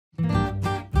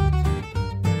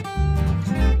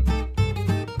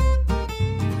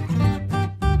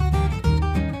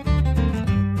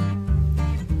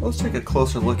let's take a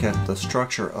closer look at the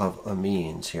structure of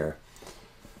amines here.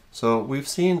 So we've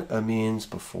seen amines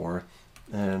before,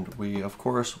 and of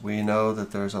course we know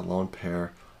that there's a lone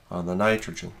pair on the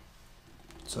nitrogen.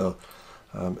 So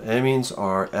amines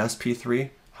are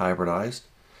sp3 hybridized,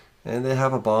 and they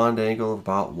have a bond angle of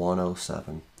about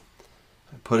 107.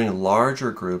 Putting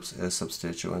larger groups as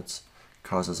substituents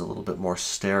causes a little bit more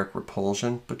steric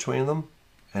repulsion between them,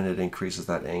 and it increases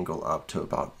that angle up to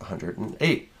about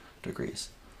 108 degrees.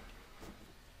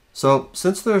 So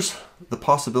since there's the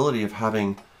possibility of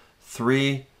having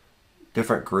 3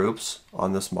 different groups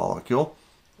on this molecule,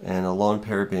 and a lone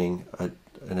pair being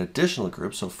an additional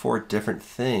group, so 4 different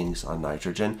things on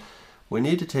nitrogen, we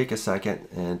need to take a second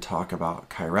and talk about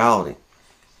chirality.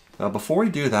 Now before we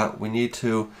do that, we need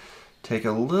to take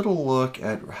a little look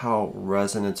at how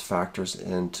resonance factors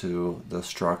into the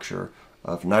structure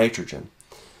of nitrogen.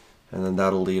 And then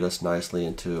that'll lead us nicely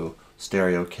into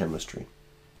stereochemistry.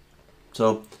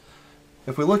 So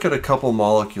if we look at a couple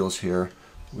molecules here,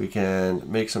 we can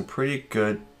make some pretty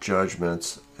good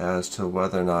judgments as to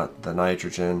whether or not the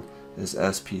nitrogen is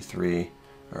sp3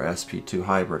 or sp2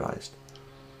 hybridized.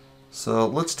 So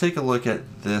let's take a look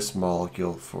at this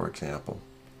molecule, for example.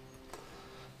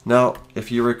 Now,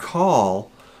 if you recall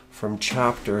from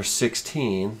chapter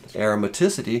 16,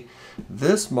 aromaticity,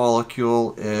 this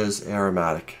molecule is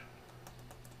aromatic.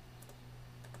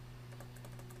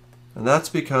 And that's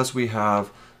because we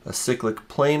have a cyclic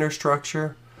planar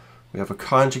structure, we have a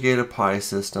conjugated pi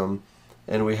system,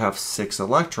 and we have 6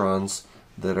 electrons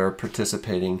that are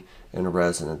participating in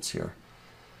resonance here.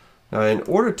 Now, in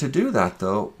order to do that,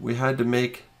 though, we had to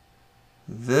make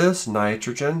this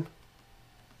nitrogen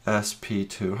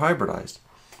sp2 hybridized.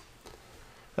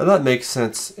 And that makes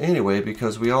sense anyway,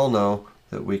 because we all know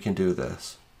that we can do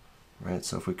this, right?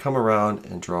 So if we come around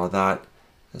and draw that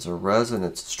as a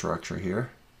resonance structure here,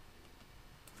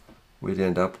 we'd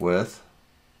end up with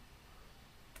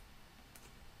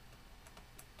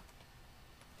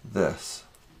this,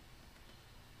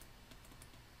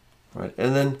 right?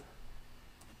 And then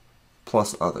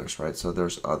plus others, right? So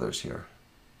there's others here.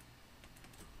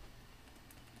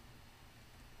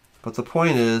 But the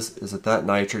point is that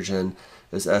nitrogen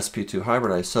is sp2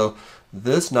 hybridized. So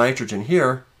this nitrogen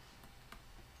here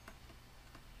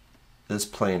is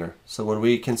planar. So when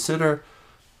we consider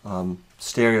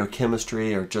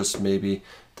stereochemistry, or just maybe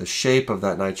the shape of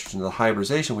that nitrogen, the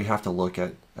hybridization, we have to look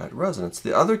at resonance.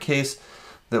 The other case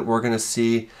that we're going to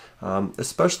see,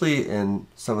 especially in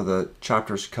some of the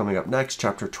chapters coming up next,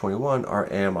 chapter 21, are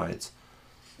amides.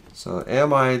 So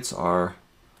amides are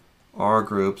R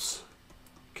groups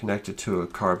connected to a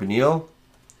carbonyl,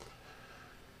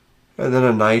 and then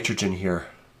a nitrogen here,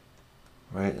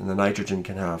 right? And the nitrogen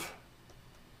can have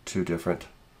 2 different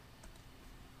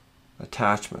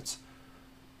attachments.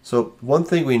 So one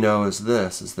thing we know is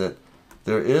that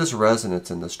there is resonance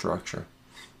in the structure.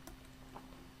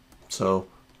 So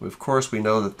of course we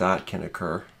know that can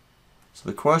occur. So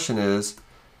the question is,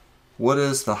 what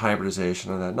is the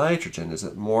hybridization of that nitrogen? Is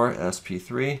it more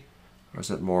sp3 or is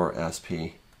it more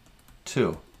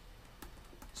sp2?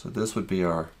 So this would be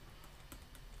our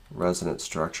resonance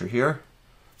structure here.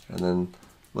 And then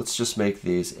let's just make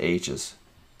these H's.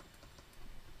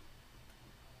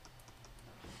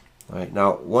 All right,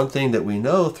 now one thing that we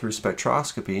know through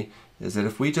spectroscopy is that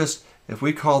if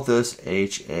we call this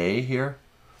HA here,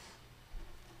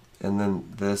 and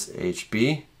then this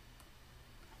HB,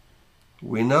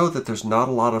 we know that there's not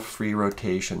a lot of free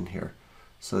rotation here.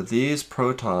 So these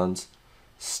protons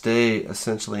stay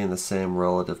essentially in the same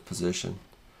relative position.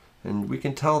 And we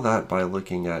can tell that by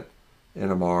looking at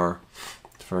NMR,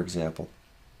 for example.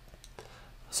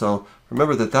 So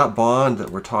remember that bond that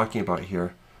we're talking about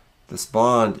here, this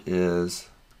bond is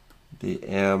the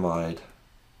amide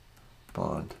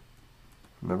bond.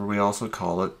 Remember, we also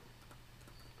call it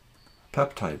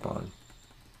peptide bond.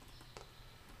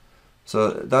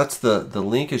 So that's the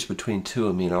linkage between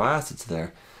 2 amino acids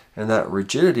there. And that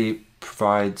rigidity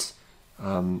provides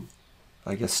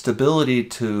I guess, stability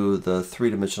to the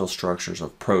 3-dimensional structures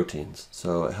of proteins.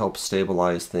 So it helps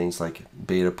stabilize things like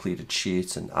beta-pleated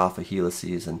sheets and alpha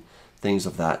helices and things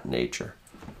of that nature.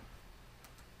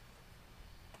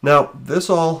 Now, this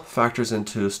all factors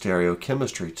into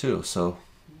stereochemistry too. So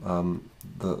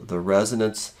the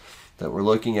resonance that we're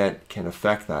looking at can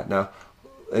affect that. Now,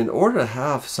 in order to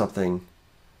have something,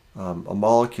 a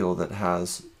molecule that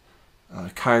has a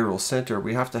chiral center,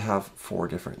 we have to have 4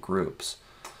 different groups.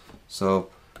 So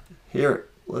here,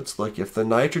 let's look. If the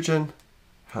nitrogen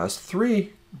has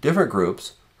 3 different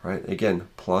groups, right, again,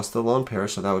 plus the lone pair,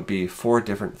 so that would be 4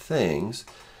 different things,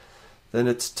 then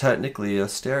it's technically a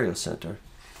stereocenter.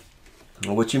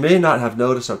 What you may not have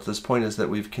noticed up to this point is that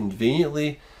we've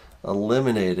conveniently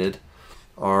eliminated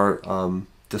our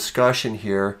discussion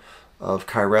here of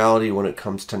chirality when it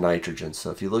comes to nitrogen.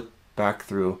 So if you look back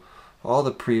through all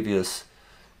the previous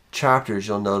chapters,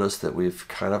 you'll notice that we've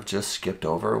kind of just skipped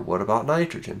over what about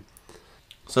nitrogen.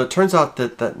 So it turns out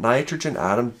that that nitrogen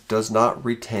atom does not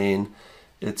retain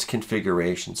its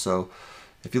configuration. So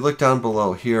if you look down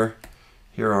below here,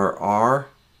 our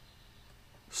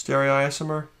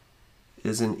stereoisomer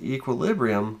is in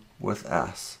equilibrium with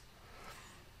S.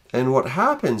 And what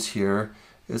happens here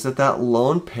is that that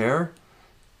lone pair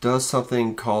does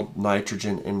something called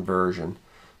nitrogen inversion.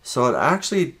 So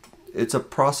it's a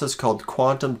process called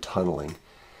quantum tunneling.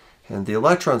 And the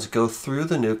electrons go through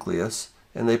the nucleus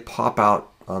and they pop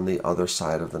out on the other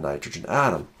side of the nitrogen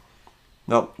atom.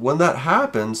 Now, when that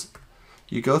happens,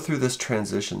 you go through this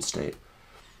transition state.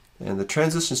 And the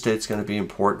transition state is going to be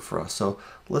important for us. So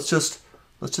let's just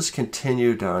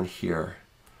continue down here.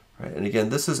 Right? And again,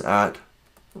 this is at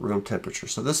room temperature.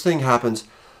 So this thing happens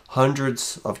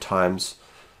hundreds of times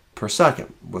per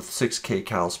second with 6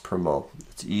 kcals per mole.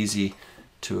 It's easy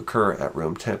to occur at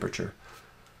room temperature.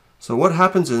 So what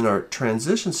happens in our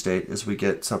transition state is we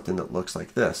get something that looks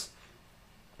like this.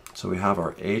 So we have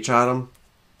our H atom,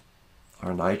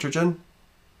 our nitrogen,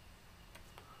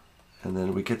 and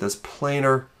then we get this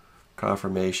planar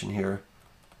conformation here,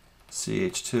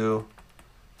 CH2,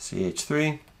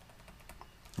 CH3,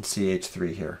 and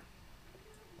CH3 here.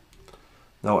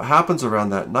 Now what happens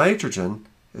around that nitrogen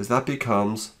is that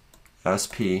becomes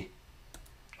sp2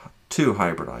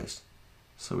 hybridized.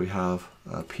 So we have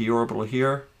a p orbital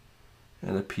here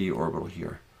and a p orbital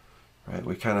here. Right?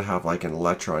 We kind of have like an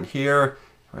electron here.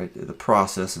 Right? The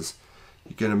process is,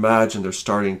 you can imagine they're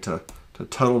starting to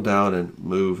tunnel down and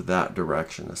move that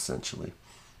direction essentially.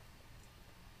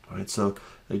 All right, so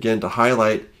again, to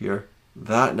highlight here,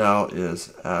 that now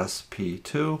is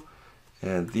sp2,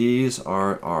 and these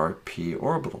are our p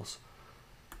orbitals.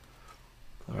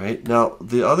 All right, now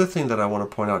the other thing that I want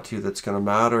to point out to you that's going to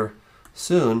matter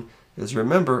soon is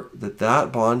remember that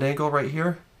that bond angle right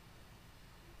here,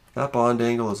 that bond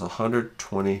angle is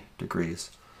 120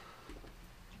 degrees.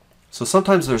 So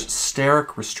sometimes there's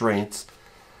steric restraints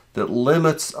that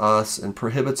limits us and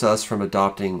prohibits us from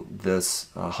adopting this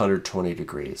 120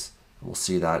 degrees. We'll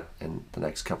see that in the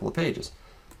next couple of pages.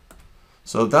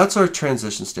 So that's our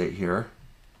transition state here.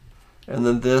 And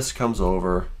then this comes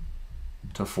over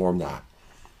to form that.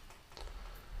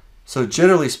 So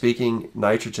generally speaking,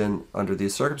 nitrogen under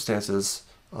these circumstances,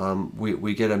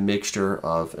 we get a mixture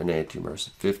of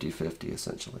enantiomers, 50-50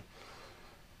 essentially.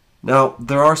 Now,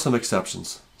 there are some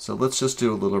exceptions. So let's just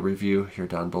do a little review here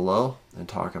down below and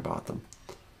talk about them.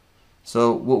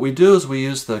 So what we do is we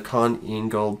use the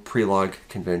Kohn-Ingold pre-log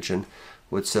convention,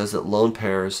 which says that lone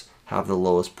pairs have the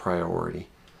lowest priority.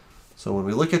 So when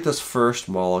we look at this first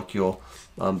molecule,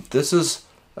 this is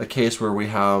a case where we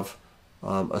have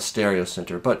a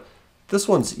stereocenter, but this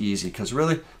one's easy because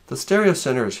really the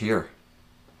stereocenter is here,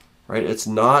 right? It's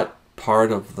not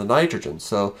part of the nitrogen.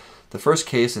 So the first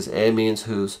case is amines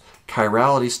whose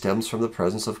chirality stems from the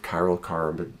presence of chiral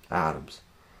carbon atoms.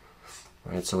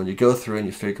 Right? So when you go through and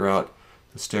you figure out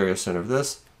the stereocenter of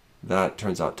this, that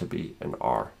turns out to be an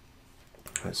R.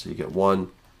 Right, so you get 1,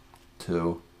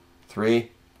 2,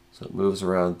 3. So it moves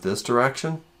around this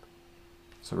direction.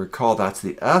 So recall that's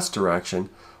the S direction,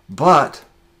 but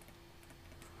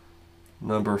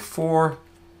number 4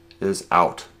 is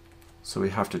out. So we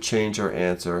have to change our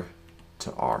answer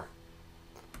to R.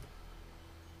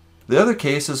 The other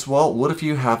case is, well, what if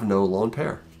you have no lone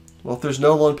pair? Well, if there's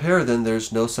no lone pair, then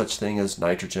there's no such thing as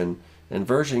nitrogen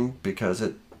inversion because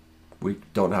we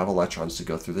don't have electrons to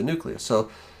go through the nucleus.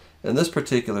 So in this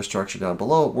particular structure down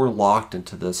below, we're locked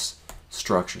into this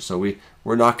structure. So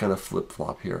we're not going to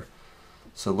flip-flop here.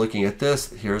 So looking at this,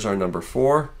 here's our number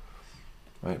 4.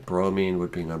 Right? Bromine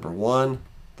would be number 1.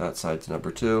 That side's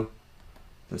number 2.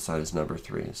 This side is number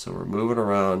 3. So we're moving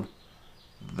around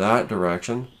that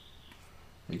direction.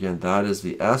 Again, that is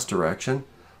the S direction,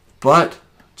 but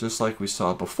just like we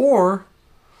saw before,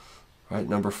 right,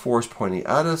 number 4 is pointing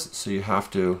at us, so you have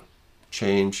to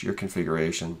change your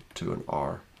configuration to an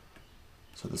R.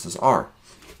 So this is R.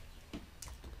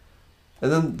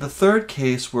 And then the third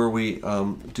case where we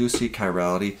do see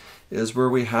chirality is where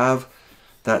we have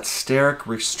that steric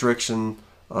restriction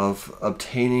of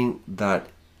obtaining that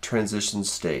transition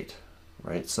state,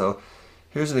 right? So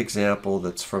here's an example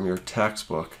that's from your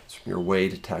textbook. It's from your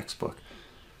Wade textbook.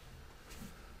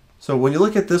 So when you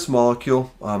look at this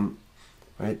molecule,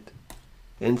 right,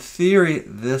 in theory,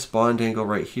 this bond angle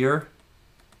right here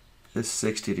is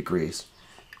 60 degrees.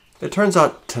 It turns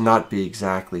out to not be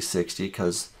exactly 60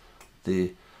 because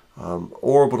the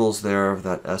orbitals there of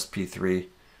that sp3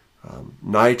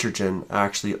 nitrogen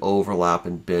actually overlap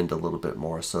and bend a little bit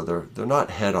more. So they're not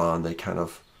head on. They kind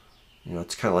of,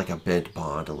 it's kind of like a bent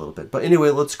bond a little bit. But anyway,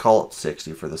 let's call it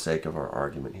 60 for the sake of our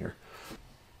argument here.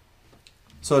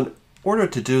 So in order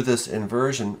to do this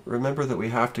inversion, remember that we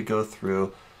have to go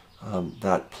through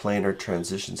that planar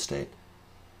transition state.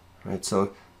 Right,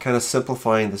 so kind of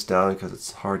simplifying this down because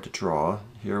it's hard to draw.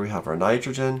 Here we have our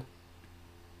nitrogen,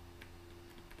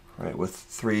 right, with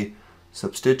 3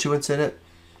 substituents in it.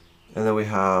 And then we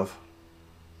have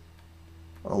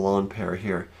a lone pair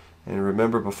here. And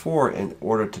remember before, in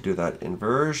order to do that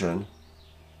inversion,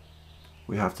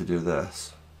 we have to do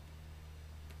this,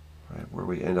 right, where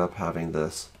we end up having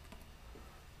this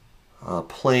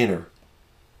planar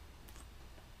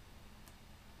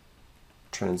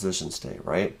transition state,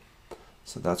 right?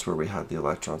 So that's where we had the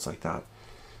electrons like that.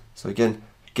 So again,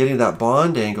 getting that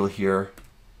bond angle here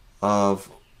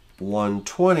of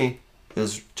 120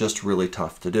 is just really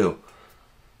tough to do.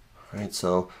 Right?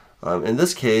 So in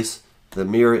this case, the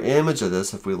mirror image of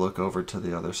this, if we look over to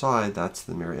the other side, that's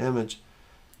the mirror image.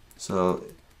 So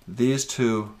these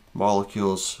 2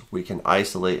 molecules we can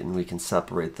isolate and we can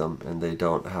separate them, and they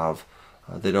don't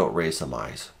raise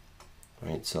amides.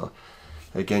 Right? So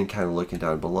again, kind of looking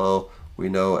down below, we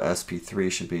know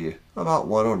sp3 should be about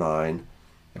 109.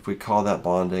 If we call that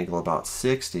bond angle about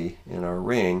 60 in our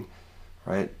ring,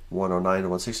 right, 109 to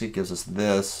 160 gives us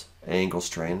this angle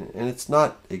strain, and it's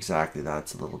not exactly that,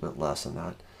 it's a little bit less than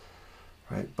that,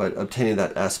 right? But obtaining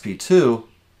that sp2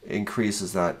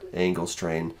 increases that angle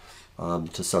strain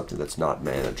to something that's not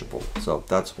manageable. So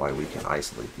that's why we can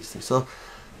isolate these things. So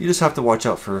you just have to watch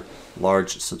out for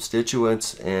large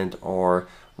substituents and or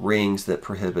rings that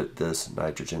prohibit this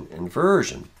nitrogen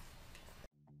inversion.